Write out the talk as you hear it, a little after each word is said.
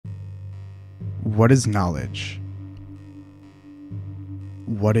What is knowledge?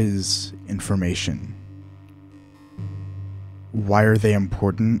 What is information? Why are they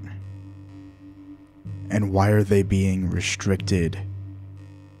important? And why are they being restricted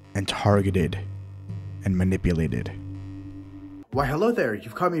and targeted and manipulated? Why, hello there.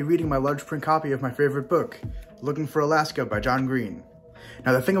 You've caught me reading my large print copy of my favorite book, Looking for Alaska by John Green.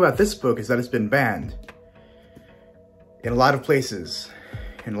 Now, the thing about this book is that it's been banned in a lot of places,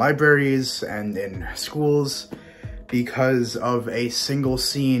 in libraries and in schools, because of a single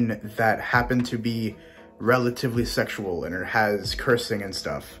scene that happened to be relatively sexual and it has cursing and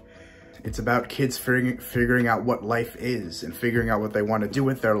stuff. It's about kids figuring out what life is and figuring out what they want to do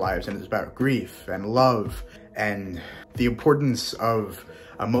with their lives, and it's about grief and love and the importance of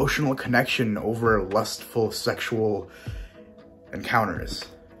emotional connection over lustful sexual encounters.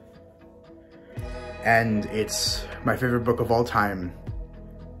 And it's my favorite book of all time,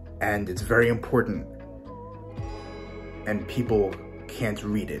 and it's very important, and people can't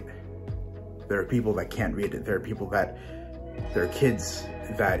read it. There are people that can't read it. There are kids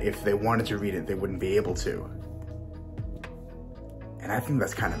that if they wanted to read it, they wouldn't be able to. And I think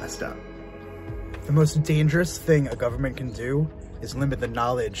that's kind of messed up. The most dangerous thing a government can do is limit the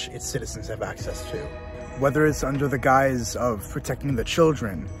knowledge its citizens have access to. Whether it's under the guise of protecting the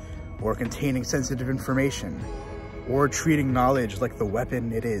children, or containing sensitive information, or treating knowledge like the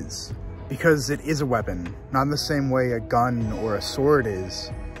weapon it is. Because it is a weapon, not in the same way a gun or a sword is,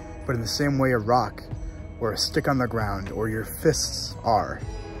 but in the same way a rock, or a stick on the ground, or your fists are.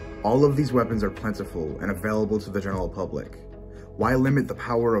 All of these weapons are plentiful and available to the general public. Why limit the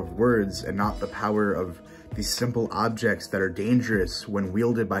power of words and not the power of these simple objects that are dangerous when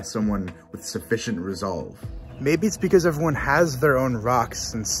wielded by someone with sufficient resolve? Maybe it's because everyone has their own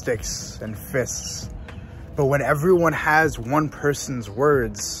rocks and sticks and fists, but when everyone has one person's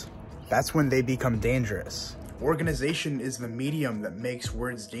words, that's when they become dangerous. Organization is the medium that makes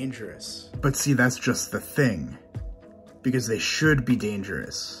words dangerous. But see, that's just the thing. Because they should be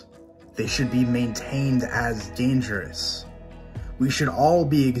dangerous. They should be maintained as dangerous. We should all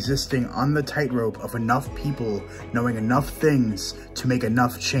be existing on the tightrope of enough people knowing enough things to make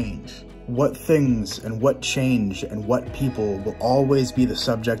enough change. What things and what change and what people will always be the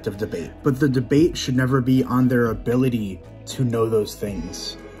subject of debate. But the debate should never be on their ability to know those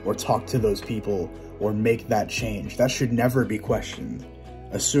things, or talk to those people, or make that change. That should never be questioned,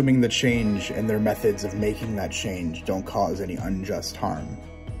 assuming the change and their methods of making that change don't cause any unjust harm.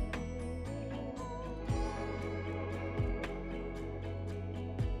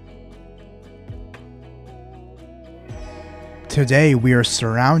 Today, we are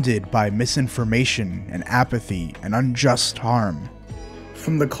surrounded by misinformation and apathy and unjust harm.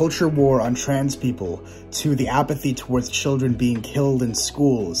 From the culture war on trans people, to the apathy towards children being killed in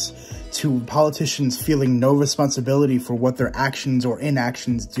schools, to politicians feeling no responsibility for what their actions or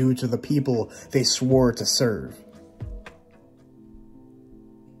inactions do to the people they swore to serve.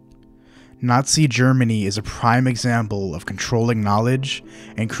 Nazi Germany is a prime example of controlling knowledge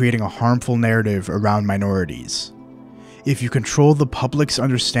and creating a harmful narrative around minorities. If you control the public's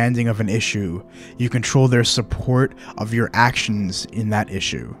understanding of an issue, you control their support of your actions in that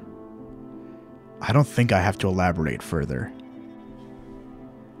issue. I don't think I have to elaborate further.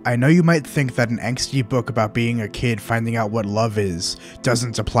 I know you might think that an angsty book about being a kid finding out what love is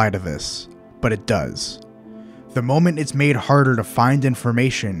doesn't apply to this, but it does. The moment it's made harder to find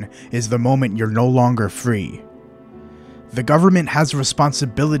information is the moment you're no longer free. The government has a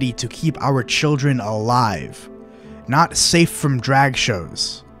responsibility to keep our children alive, not safe from drag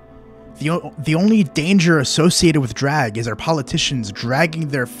shows. The only danger associated with drag is our politicians dragging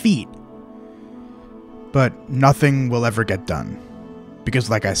their feet. But nothing will ever get done. Because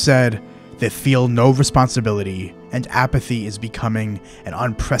like I said, they feel no responsibility, and apathy is becoming an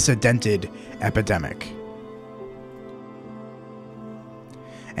unprecedented epidemic.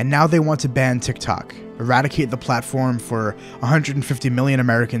 And now they want to ban TikTok, eradicate the platform for 150 million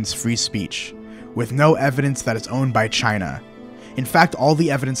Americans' free speech, with no evidence that it's owned by China. In fact, all the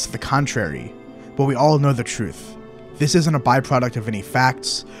evidence to the contrary. But we all know the truth. This isn't a byproduct of any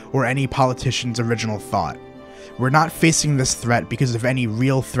facts or any politician's original thought. We're not facing this threat because of any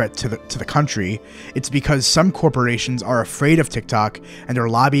real threat to the country. It's because some corporations are afraid of TikTok and are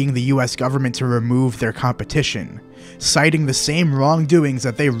lobbying the US government to remove their competition, citing the same wrongdoings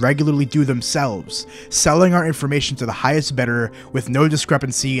that they regularly do themselves, selling our information to the highest bidder with no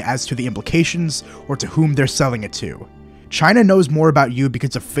discrepancy as to the implications or to whom they're selling it to. China knows more about you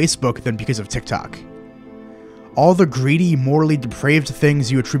because of Facebook than because of TikTok. All the greedy, morally depraved things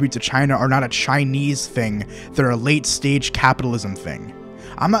you attribute to China are not a Chinese thing, they're a late-stage capitalism thing.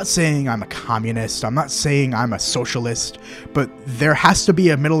 I'm not saying I'm a communist, I'm not saying I'm a socialist, but there has to be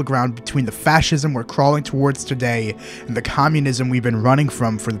a middle ground between the fascism we're crawling towards today and the communism we've been running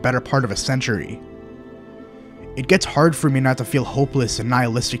from for the better part of a century. It gets hard for me not to feel hopeless and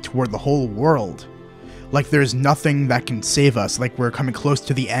nihilistic toward the whole world. Like there's nothing that can save us, like we're coming close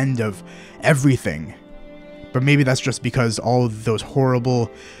to the end of everything. But maybe that's just because all of those horrible,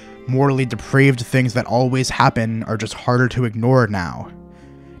 morally depraved things that always happen are just harder to ignore now.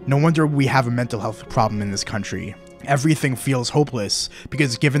 No wonder we have a mental health problem in this country. Everything feels hopeless,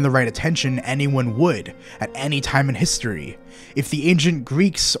 because given the right attention, anyone would, at any time in history. If the ancient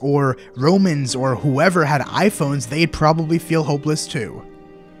Greeks or Romans or whoever had iPhones, they'd probably feel hopeless too.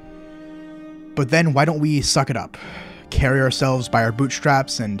 But then why don't we suck it up, carry ourselves by our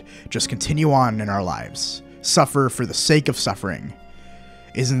bootstraps, and just continue on in our lives? Suffer for the sake of suffering.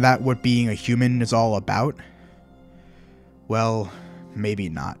 Isn't that what being a human is all about? Well, maybe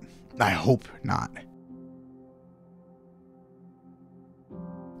not. I hope not.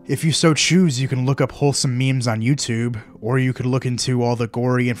 If you so choose, you can look up wholesome memes on YouTube, or you could look into all the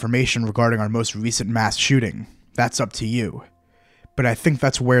gory information regarding our most recent mass shooting. That's up to you. But I think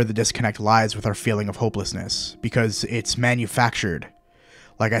that's where the disconnect lies with our feeling of hopelessness, because it's manufactured.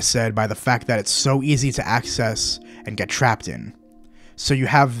 Like I said, by the fact that it's so easy to access and get trapped in. So you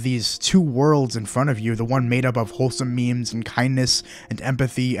have these two worlds in front of you, the one made up of wholesome memes and kindness and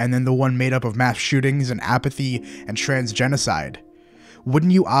empathy, and then the one made up of mass shootings and apathy and transgenocide.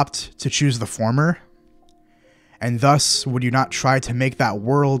 Wouldn't you opt to choose the former? And thus, would you not try to make that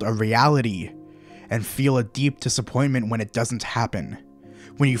world a reality and feel a deep disappointment when it doesn't happen,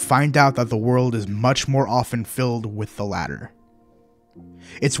 when you find out that the world is much more often filled with the latter?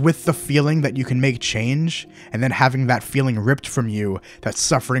 It's with the feeling that you can make change, and then having that feeling ripped from you, that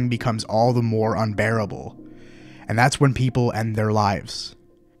suffering becomes all the more unbearable. And that's when people end their lives.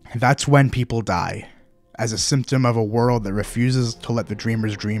 That's when people die, as a symptom of a world that refuses to let the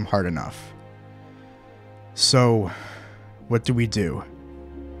dreamers dream hard enough. So, what do we do?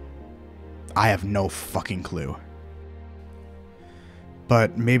 I have no fucking clue.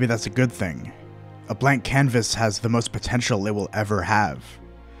 But maybe that's a good thing. A blank canvas has the most potential it will ever have.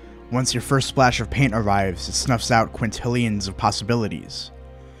 Once your first splash of paint arrives, it snuffs out quintillions of possibilities.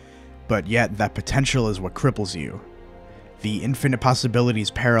 But yet, that potential is what cripples you. The infinite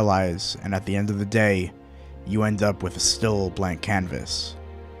possibilities paralyze, and at the end of the day, you end up with a still blank canvas.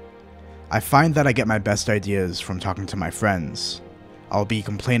 I find that I get my best ideas from talking to my friends. I'll be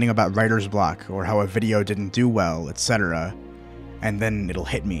complaining about writer's block, or how a video didn't do well, etc. And then it'll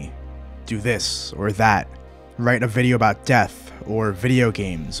hit me. Do this or that. Write a video about death, or video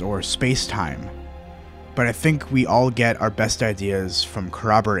games, or space-time. But I think we all get our best ideas from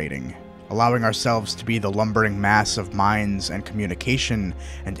corroborating, allowing ourselves to be the lumbering mass of minds and communication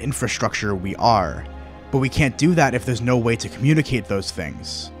and infrastructure we are. But we can't do that if there's no way to communicate those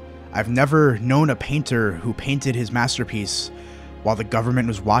things. I've never known a painter who painted his masterpiece while the government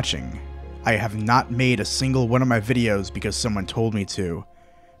was watching. I have not made a single one of my videos because someone told me to,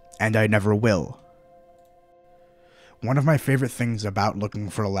 and I never will. One of my favorite things about Looking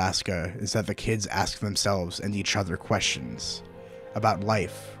for Alaska is that the kids ask themselves and each other questions about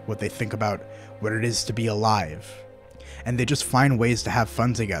life, what they think about what it is to be alive. And they just find ways to have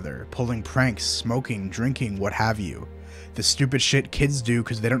fun together, pulling pranks, smoking, drinking, what have you. The stupid shit kids do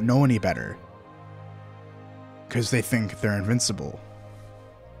because they don't know any better. Because they think they're invincible.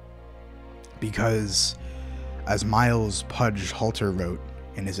 Because, as Miles Pudge Halter wrote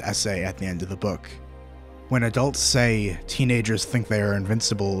in his essay at the end of the book, when adults say teenagers think they are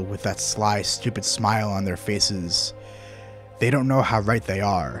invincible with that sly, stupid smile on their faces, they don't know how right they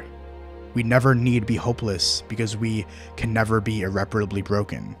are. We never need be hopeless because we can never be irreparably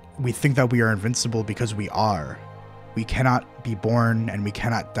broken. We think that we are invincible because we are. We cannot be born and we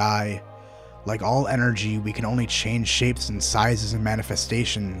cannot die. Like all energy, we can only change shapes and sizes and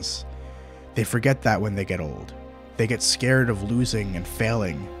manifestations. They forget that when they get old. They get scared of losing and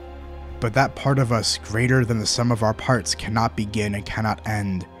failing. But that part of us greater than the sum of our parts cannot begin and cannot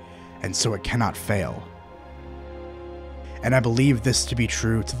end, and so it cannot fail. And I believe this to be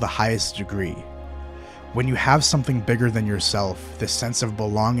true to the highest degree. When you have something bigger than yourself, this sense of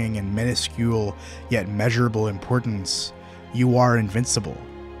belonging and minuscule yet measurable importance, you are invincible,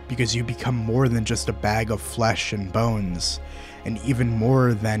 because you become more than just a bag of flesh and bones, and even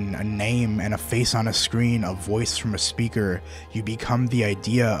more than a name and a face on a screen, a voice from a speaker. You become the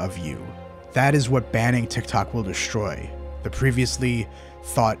idea of you. That is what banning TikTok will destroy. The previously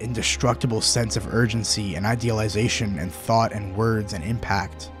thought indestructible sense of urgency and idealization and thought and words and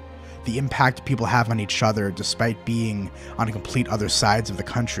impact. the impact people have on each other despite being on complete other sides of the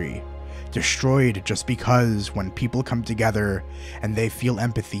country. Destroyed just because when people come together and they feel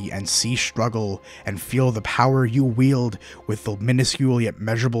empathy and see struggle and feel the power you wield with the minuscule yet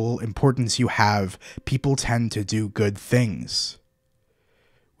measurable importance you have, people tend to do good things.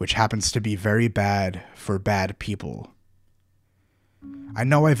 Which happens to be very bad for bad people. I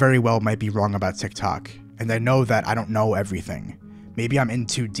know I very well might be wrong about TikTok, and I know that I don't know everything. Maybe I'm in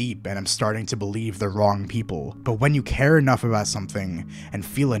too deep and I'm starting to believe the wrong people. But when you care enough about something and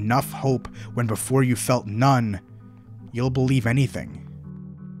feel enough hope when before you felt none, you'll believe anything.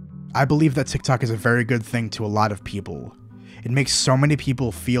 I believe that TikTok is a very good thing to a lot of people. It makes so many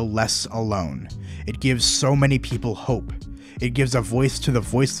people feel less alone. It gives so many people hope. It gives a voice to the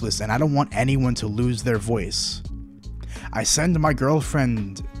voiceless, and I don't want anyone to lose their voice. I send my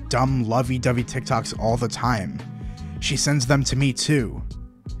girlfriend dumb lovey-dovey TikToks all the time. She sends them to me too.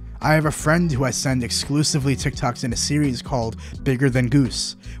 I have a friend who I send exclusively TikToks in a series called Bigger Than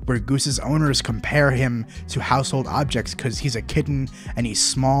Goose, where Goose's owners compare him to household objects because he's a kitten and he's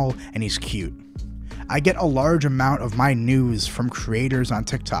small and he's cute. I get a large amount of my news from creators on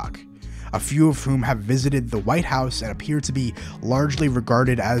TikTok, a few of whom have visited the White House and appear to be largely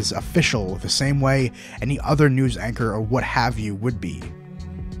regarded as official the same way any other news anchor or what have you would be.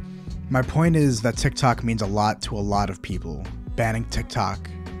 My point is that TikTok means a lot to a lot of people. Banning TikTok,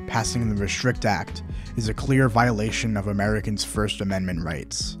 passing the Restrict Act, is a clear violation of Americans' First Amendment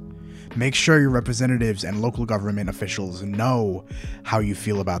rights. Make sure your representatives and local government officials know how you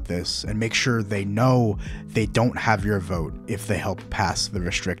feel about this, and make sure they know they don't have your vote if they help pass the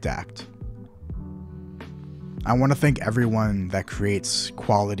Restrict Act. I want to thank everyone that creates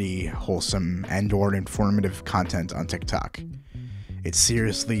quality, wholesome, and/or informative content on TikTok. It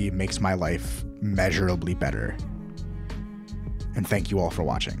seriously makes my life measurably better. And thank you all for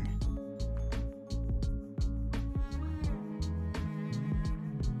watching.